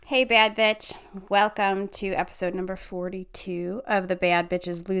Hey, Bad Bitch. Welcome to episode number 42 of the Bad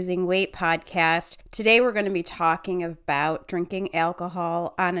Bitches Losing Weight podcast. Today, we're going to be talking about drinking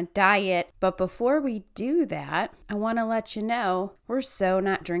alcohol on a diet. But before we do that, I want to let you know we're so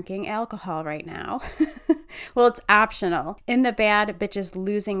not drinking alcohol right now. Well, it's optional. In the Bad Bitches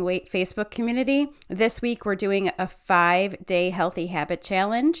Losing Weight Facebook community, this week we're doing a 5-day healthy habit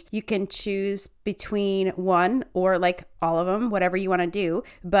challenge. You can choose between one or like all of them, whatever you want to do,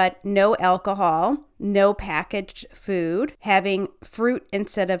 but no alcohol, no packaged food, having fruit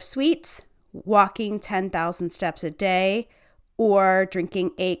instead of sweets, walking 10,000 steps a day, or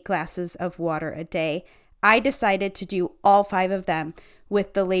drinking 8 glasses of water a day. I decided to do all 5 of them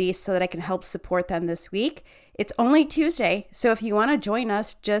with the ladies so that I can help support them this week. It's only Tuesday, so if you want to join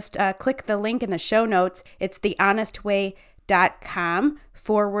us, just click the link in the show notes. It's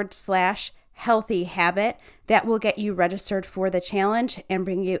thehonestway.com/healthy habit. That will get you registered for the challenge and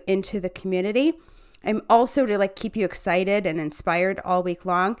bring you into the community. I'm also, to keep you excited and inspired all week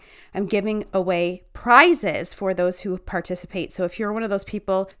long, I'm giving away prizes for those who participate. So if you're one of those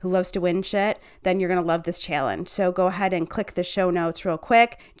people who loves to win shit, then you're going to love this challenge. So go ahead and click the show notes real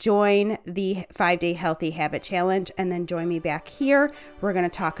quick, join the 5-day healthy habit challenge, and then join me back here. We're going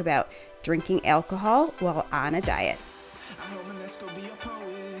to talk about drinking alcohol while on a diet.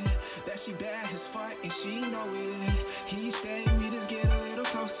 She bad, his fight, and she know it. He stay, we just get a little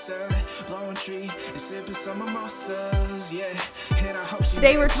closer. Blowing tree and sipping some mimosas, yeah. And I hope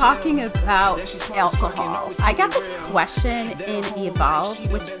today we're talking about alcohol. I got this question in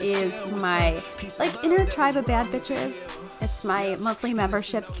Evolve, which is my inner tribe of bad bitches. It's my monthly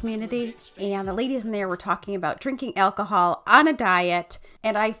membership community, and the ladies in there were talking about drinking alcohol on a diet.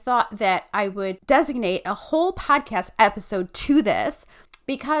 And I thought that I would designate a whole podcast episode to this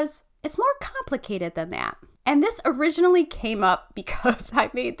because it's more complicated than that. And this originally came up because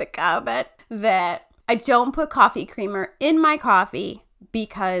I made the comment that I don't put coffee creamer in my coffee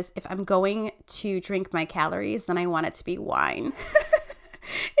because if I'm going to drink my calories, then I want it to be wine.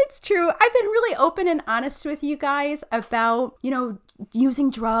 It's true. I've been really open and honest with you guys about, using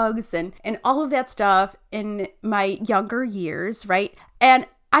drugs and all of that stuff in my younger years, right? And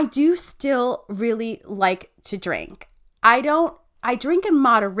I do still really like to drink. I drink in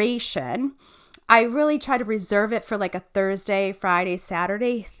moderation. I really try to reserve it for a Thursday, Friday,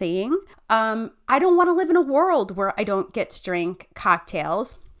 Saturday thing. I don't want to live in a world where I don't get to drink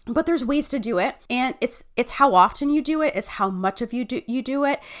cocktails, but there's ways to do it. And it's how often you do it. It's how much of you do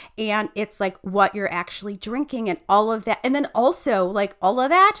it. And it's what you're actually drinking and all of that. And then also all of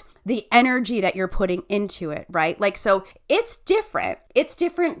that, the energy that you're putting into it, right? So it's different. It's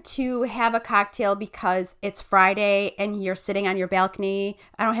different to have a cocktail because it's Friday and you're sitting on your balcony.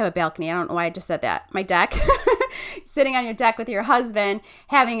 I don't have a balcony. I don't know why I just said that. My deck. Sitting on your deck with your husband,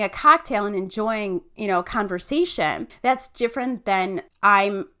 having a cocktail and enjoying, conversation. That's different than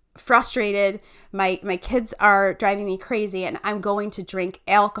I'm frustrated. My kids are driving me crazy and I'm going to drink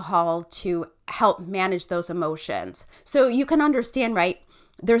alcohol to help manage those emotions. So you can understand, right?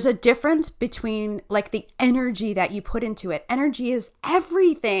 There's a difference between the energy that you put into it. Energy is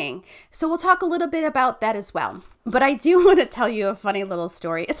everything. So we'll talk a little bit about that as well. But I do want to tell you a funny little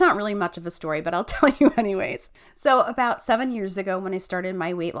story. It's not really much of a story, but I'll tell you anyways. So about 7 years ago when I started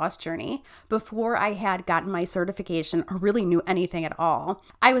my weight loss journey, before I had gotten my certification or really knew anything at all,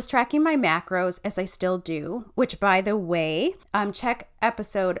 I was tracking my macros as I still do, which by the way, check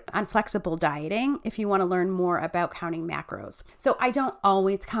episode on flexible dieting if you want to learn more about counting macros. So I don't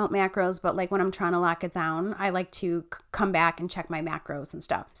always count macros, but when I'm trying to lock it down, I like to come back and check my macros and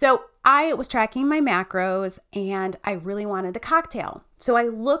stuff. So I was tracking my macros and I really wanted a cocktail. So I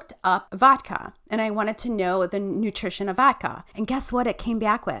looked up vodka and I wanted to know the nutrition of vodka. And guess what it came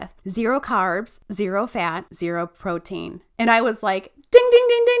back with? 0 carbs, 0 fat, 0 protein. And I was like, ding, ding,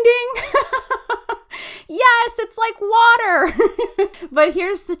 ding, ding, ding. Yes, it's like water. But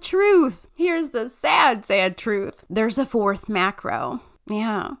here's the truth. Here's the sad, sad truth. There's a 4th macro.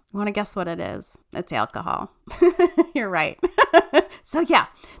 Yeah. You want to guess what it is? It's alcohol. You're right. So yeah,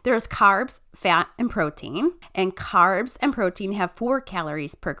 there's carbs, fat, and protein. And carbs and protein have 4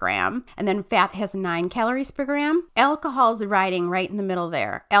 calories per gram. And then fat has 9 calories per gram. Alcohol's riding right in the middle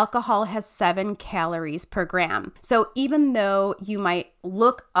there. Alcohol has 7 calories per gram. So even though you might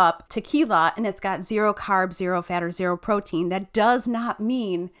look up tequila and it's got 0 carbs, 0 fat, or 0 protein, that does not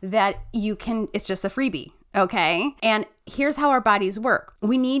mean that it's just a freebie. Okay. And here's how our bodies work.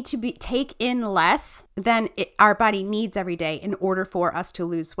 We need to take in less than our body needs every day in order for us to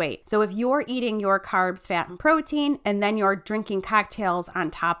lose weight. So if you're eating your carbs, fat, and protein, and then you're drinking cocktails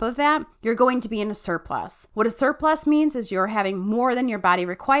on top of that, you're going to be in a surplus. What a surplus means is you're having more than your body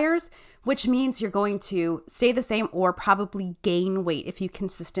requires, which means you're going to stay the same or probably gain weight if you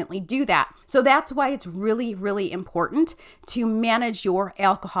consistently do that. So that's why it's really, really important to manage your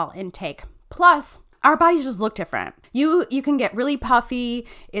alcohol intake. Plus, our bodies just look different. You can get really puffy.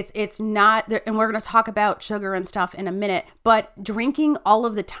 It's not, and we're going to talk about sugar and stuff in a minute, but drinking all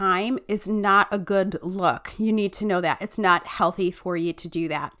of the time is not a good look. You need to know that. It's not healthy for you to do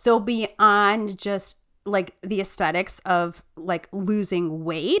that. So beyond just like the aesthetics of like losing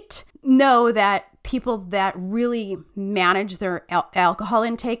weight, know that people that really manage their alcohol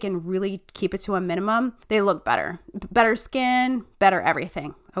intake and really keep it to a minimum, they look better. Better skin, better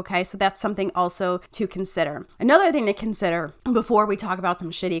everything. Okay, so that's something also to consider. Another thing to consider before we talk about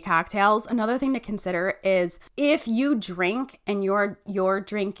some shitty cocktails, another thing to consider is if you drink and you're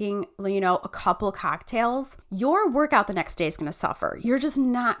drinking, a couple cocktails, your workout the next day is going to suffer. You're just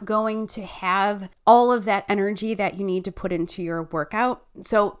not going to have all of that energy that you need to put into your workout.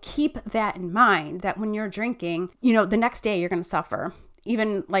 So keep that in mind that when you're drinking, the next day you're going to suffer.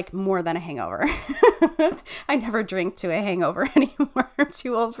 Even like more than a hangover. I never drink to a hangover anymore. I'm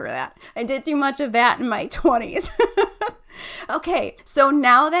too old for that. I did too much of that in my 20s. Okay, so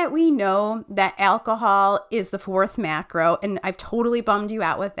now that we know that alcohol is the fourth macro, and I've totally bummed you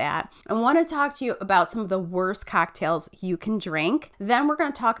out with that, I want to talk to you about some of the worst cocktails you can drink. Then we're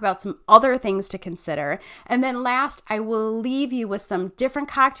going to talk about some other things to consider. And then last, I will leave you with some different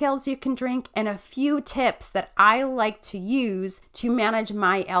cocktails you can drink and a few tips that I like to use to manage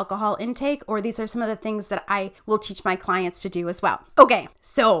my alcohol intake, or these are some of the things that I will teach my clients to do as well. Okay,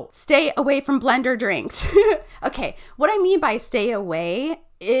 so stay away from blender drinks. Okay, what I mean by stay away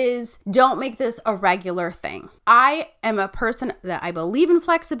is don't make this a regular thing. I am a person that I believe in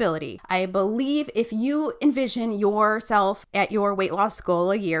flexibility. I believe if you envision yourself at your weight loss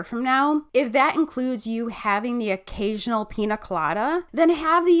goal a year from now, if that includes you having the occasional pina colada, then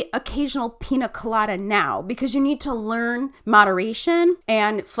have the occasional pina colada now, because you need to learn moderation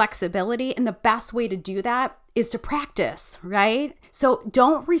and flexibility. And the best way to do that is to practice, right? So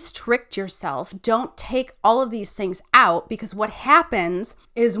don't restrict yourself. Don't take all of these things out, because what happens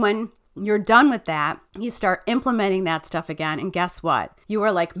is when you're done with that, you start implementing that stuff again. And guess what? You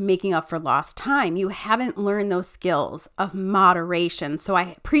are like making up for lost time. You haven't learned those skills of moderation. So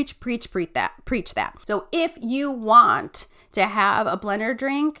I preach that. So if you want to have a blender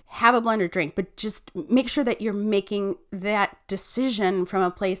drink, have a blender drink, but just make sure that you're making that decision from a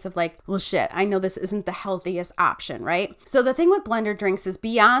place of like, well, shit, I know this isn't the healthiest option, right? So the thing with blender drinks is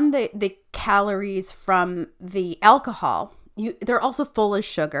beyond the calories from the alcohol, they're also full of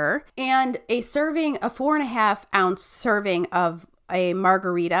sugar, and a 4.5 ounce serving of a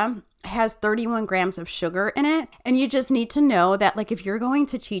margarita has 31 grams of sugar in it. And you just need to know that, like, if you're going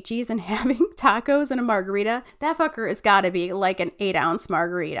to Chi-Chi's and having tacos and a margarita, that fucker has got to be like an 8-ounce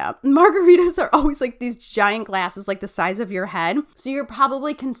margarita. Margaritas are always like these giant glasses, like the size of your head. So you're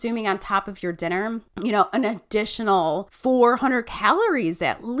probably consuming on top of your dinner, an additional 400 calories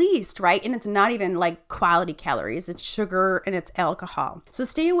at least, right? And it's not even like quality calories. It's sugar and it's alcohol. So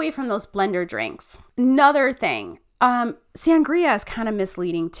stay away from those blender drinks. Another thing, sangria is kind of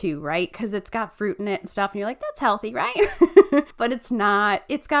misleading too, right? Because it's got fruit in it and stuff, and you're like, that's healthy, right? But it's not.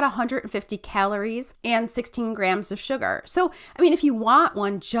 It's got 150 calories and 16 grams of sugar. So, I mean, if you want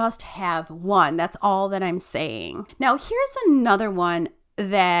one, just have one. That's all that I'm saying. Now, here's another one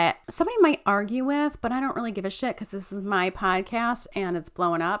that somebody might argue with, but I don't really give a shit because this is my podcast and it's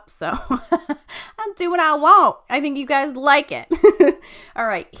blowing up. So I'll do what I want. I think you guys like it. All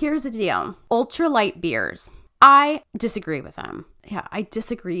right, here's the deal. Ultralight beers. I disagree with them. Yeah, I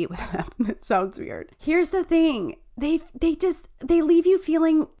disagree with them. It sounds weird. Here's the thing. They leave you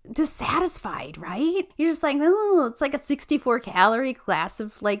feeling dissatisfied, right? You're just like, oh, it's like a 64 calorie glass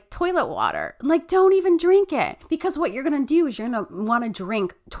of like toilet water. Like, don't even drink it, because what you're going to do is you're going to want to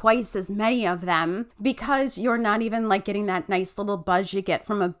drink twice as many of them, because you're not even like getting that nice little buzz you get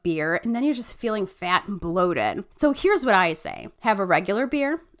from a beer. And then you're just feeling fat and bloated. So here's what I say. Have a regular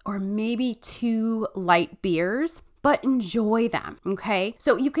beer, or maybe 2 light beers, but enjoy them, okay?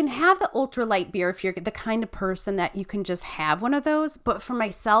 So you can have the ultralight beer if you're the kind of person that you can just have one of those. But for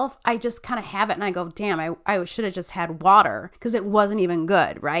myself, I just kind of have it and I go, damn, I should have just had water because it wasn't even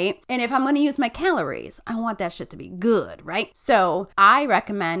good, right? And if I'm going to use my calories, I want that shit to be good, right? So I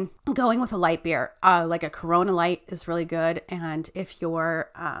recommend going with a light beer. Like a Corona Light is really good. And if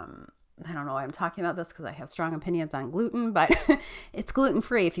you're I don't know why I'm talking about this because I have strong opinions on gluten, but it's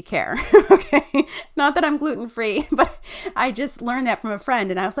gluten-free if you care. Okay. Not that I'm gluten-free, but I just learned that from a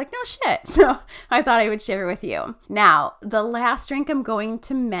friend and I was like, no shit. So I thought I would share it with you. Now, the last drink I'm going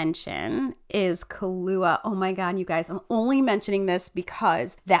to mention is Kahlua. Oh my God, you guys, I'm only mentioning this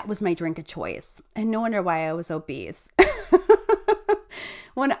because that was my drink of choice. And no wonder why I was obese.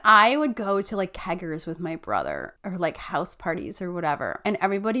 When I would go to like keggers with my brother or like house parties or whatever, and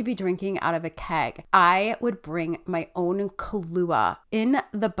everybody be drinking out of a keg, I would bring my own Kahlua in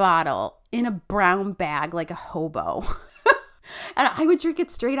the bottle in a brown bag like a hobo. And I would drink it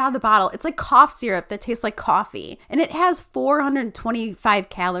straight out of the bottle. It's like cough syrup that tastes like coffee. And it has 425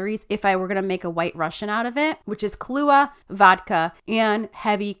 calories if I were going to make a white Russian out of it, which is Kahlua, vodka, and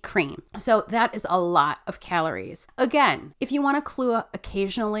heavy cream. So that is a lot of calories. Again, if you want a Kahlua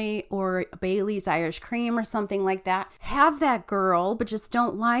occasionally or a Bailey's Irish cream or something like that, have that, girl, but just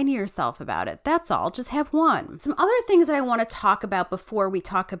don't lie to yourself about it. That's all. Just have one. Some other things that I want to talk about before we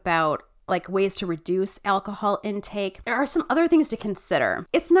talk about like ways to reduce alcohol intake. There are some other things to consider.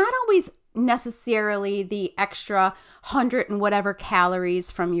 It's not always necessarily the extra 100 and whatever calories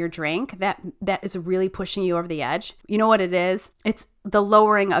from your drink that is really pushing you over the edge. You know what it is? It's the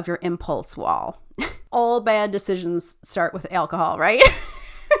lowering of your impulse wall. All bad decisions start with alcohol, right?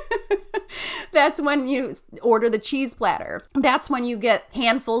 That's when you order the cheese platter. That's when you get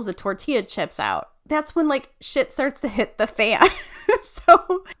handfuls of tortilla chips out. That's when like shit starts to hit the fan.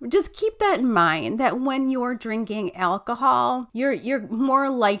 So just keep that in mind that when you're drinking alcohol, you're more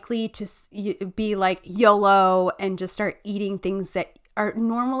likely to be like YOLO and just start eating things that are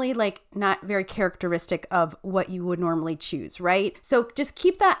normally like not very characteristic of what you would normally choose, right? So just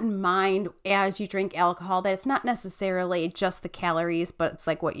keep that in mind as you drink alcohol, that it's not necessarily just the calories, but it's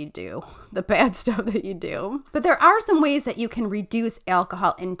like what you do, the bad stuff that you do. But there are some ways that you can reduce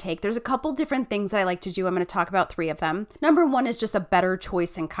alcohol intake. There's a couple different things that I like to do. I'm going to talk about 3 of them. Number 1 is just a better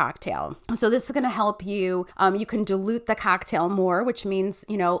choice in cocktail. So this is going to help you. You can dilute the cocktail more, which means,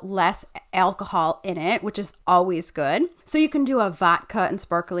 less alcohol in it, which is always good. So you can do a vodka and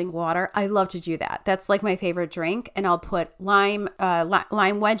sparkling water. I love to do that. That's like my favorite drink. And I'll put lime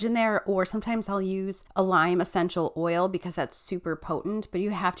wedge in there, or sometimes I'll use a lime essential oil because that's super potent, but you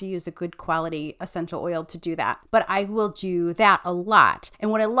have to use a good quality essential oil to do that. But I will do that a lot.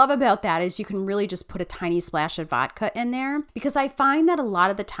 And what I love about that is you can really just put a tiny splash of vodka in there, because I find that a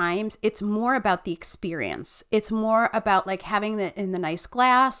lot of the times it's more about the experience. It's more about like having it in the nice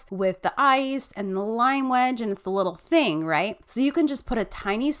glass with the ice and the lime wedge, and it's the little thing, right? So you can just put a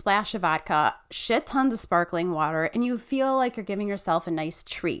tiny splash of vodka, shit tons of sparkling water, and you feel like you're giving yourself a nice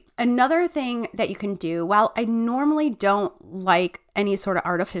treat. Another thing that you can do, while I normally don't like any sort of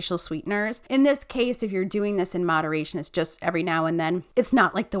artificial sweeteners, in this case, if you're doing this in moderation, it's just every now and then, it's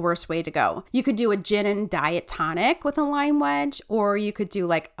not like the worst way to go. You could do a gin and diet tonic with a lime wedge, or you could do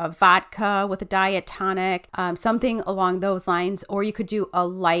like a vodka with a diet tonic, something along those lines, or you could do a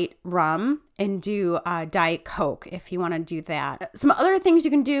light rum and do Diet Coke if you want to do that. Some other things you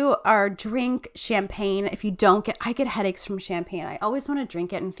can do are drink champagne. If you don't I get headaches from champagne. I always want to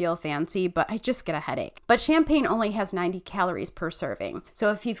drink it and feel fancy, but I just get a headache. But champagne only has 90 calories per serving. So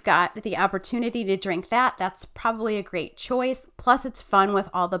if you've got the opportunity to drink that, that's probably a great choice. Plus it's fun with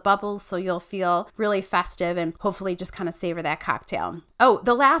all the bubbles, so you'll feel really festive and hopefully just kind of savor that cocktail. Oh,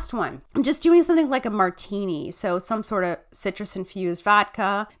 the last one, I'm just doing something like a martini. So some sort of citrus infused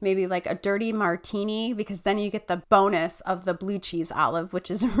vodka, maybe like a dirty martini, because then you get the bonus of the blue cheese olive,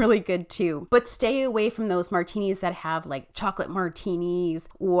 which is really good too. But stay away from those martinis that have like chocolate martinis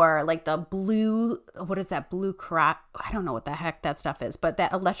or like the blue, what is that, blue crop? I don't know what the heck that stuff is, but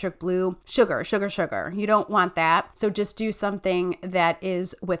that electric blue sugar. You don't want that. So just do something that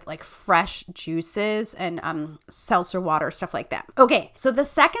is with like fresh juices and seltzer water, stuff like that. Okay, so the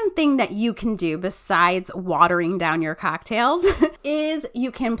second thing that you can do besides watering down your cocktails is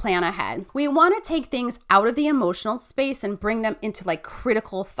you can plan ahead. We want to take things out of the emotional space and bring them into like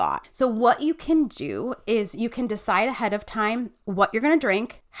critical thought. So what you can do is you can decide ahead of time what you're going to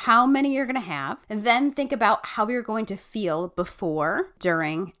drink, how many you're going to have, and then think about how you're going to feel before,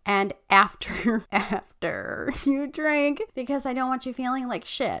 during, and after you drink, because I don't want you feeling like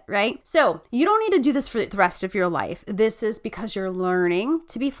shit, right? So you don't need to do this for the rest of your life. This is because you're learning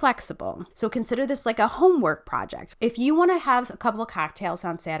to be flexible. So consider this like a homework project. If you want to have a couple of cocktails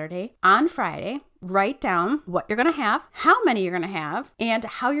on Saturday, on Friday, write down what you're going to have, how many you're going to have, and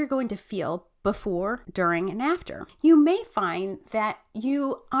how you're going to feel before, during, and after. You may find that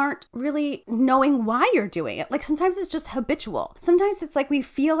you aren't really knowing why you're doing it. Like sometimes it's just habitual. Sometimes it's like we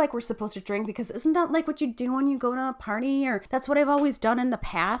feel like we're supposed to drink because isn't that like what you do when you go to a party, or that's what I've always done in the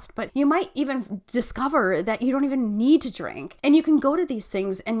past. But you might even discover that you don't even need to drink, and you can go to these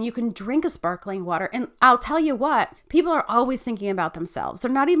things and you can drink a sparkling water. And I'll tell you what, people are always thinking about themselves.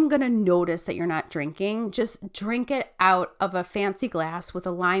 They're not even going to notice that you're not drinking. Just drink it out of a fancy glass with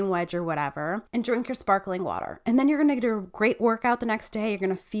a lime wedge or whatever, and drink your sparkling water. And then you're going to do a great workout the next day. You're going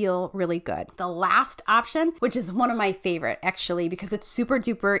to feel really good. The last option, which is one of my favorite actually, because it's super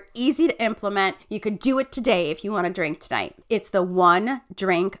duper easy to implement. You could do it today if you want to drink tonight. It's the 1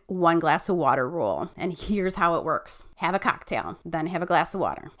 drink, 1 glass of water rule. And here's how it works. Have a cocktail, then have a glass of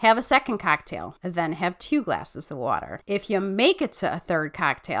water. Have a second cocktail, then have 2 glasses of water. If you make it to a third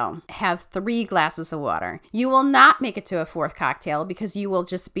cocktail, have 3 glasses of water. You will not make it to a 4th cocktail because you will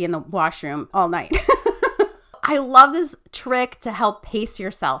just be in the washroom all night. I love this trick to help pace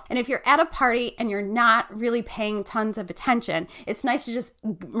yourself. And if you're at a party and you're not really paying tons of attention, it's nice to just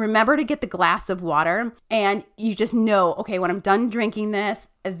remember to get the glass of water, and you just know, okay, when I'm done drinking this,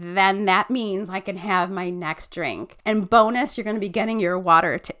 then that means I can have my next drink. And bonus, you're going to be getting your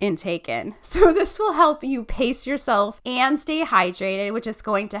water intake in. So this will help you pace yourself and stay hydrated, which is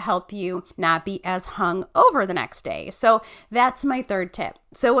going to help you not be as hung over the next day. So that's my 3rd tip.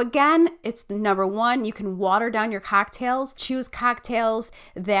 So again, it's the number 1, you can water down your cocktails. Choose cocktails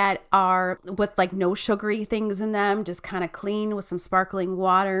that are with like no sugary things in them, just kind of clean with some sparkling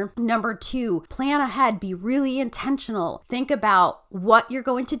water. Number 2, plan ahead, be really intentional. Think about what you're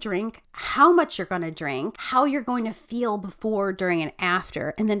going to drink, how much you're going to drink, how you're going to feel before, during, and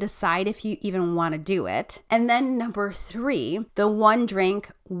after, and then decide if you even want to do it. And then number 3, the 1 drink,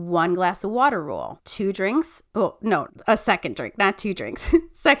 1 glass of water rule. 2 drinks, a second drink, not 2 drinks.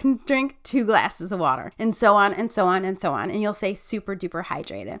 Second drink, 2 glasses of water, and so on and so on and so on. And you'll stay super duper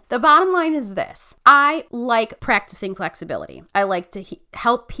hydrated. The bottom line is this. I like practicing flexibility. I like to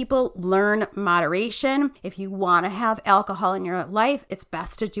help people learn moderation. If you want to have alcohol in your life, it's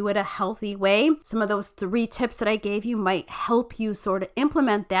best to do it a healthy way. Some of those 3 tips that I gave you might help you sort of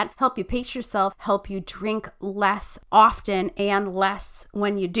implement that, help you pace yourself, help you drink less often and less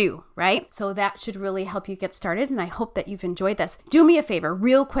when you do, right? So that should really help you get started. And I hope that you've enjoyed this. Do me a favor,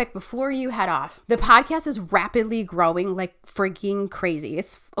 real quick, before you head off. The podcast is rapidly growing like freaking crazy.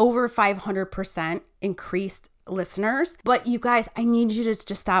 It's over 500% increased listeners. But you guys, I need you to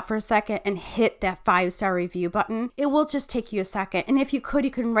just stop for a second and hit that 5-star review button. It will just take you a second. And if you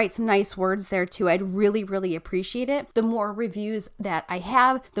can write some nice words there too. I'd really, really appreciate it. The more reviews that I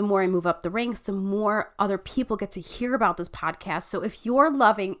have, the more I move up the ranks, the more other people get to hear about this podcast. So if you're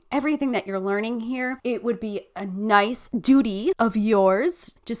loving everything that you're learning here, it would be a nice duty of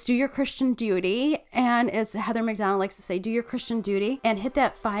yours. Just do your Christian duty. And as Heather McDonald likes to say, do your Christian duty and hit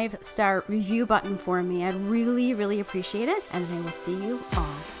that 5-star review button for me. I'd really appreciate it, and I will see you all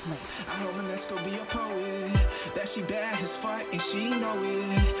later. I hope Vanessa be a poet, that she bad his fight and she know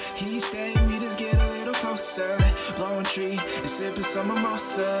it. He stay, we just get a little closer, blowing tree and sipping some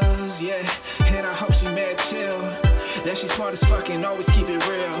mimosas, yeah. And I hope she mad chill, that she smart as fuck and always keep it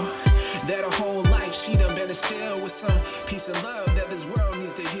real. That her whole life she done been instilled with some peace and love that this world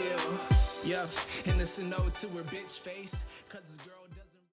needs to heal. Yeah, and it's a note to her bitch face, cause this girl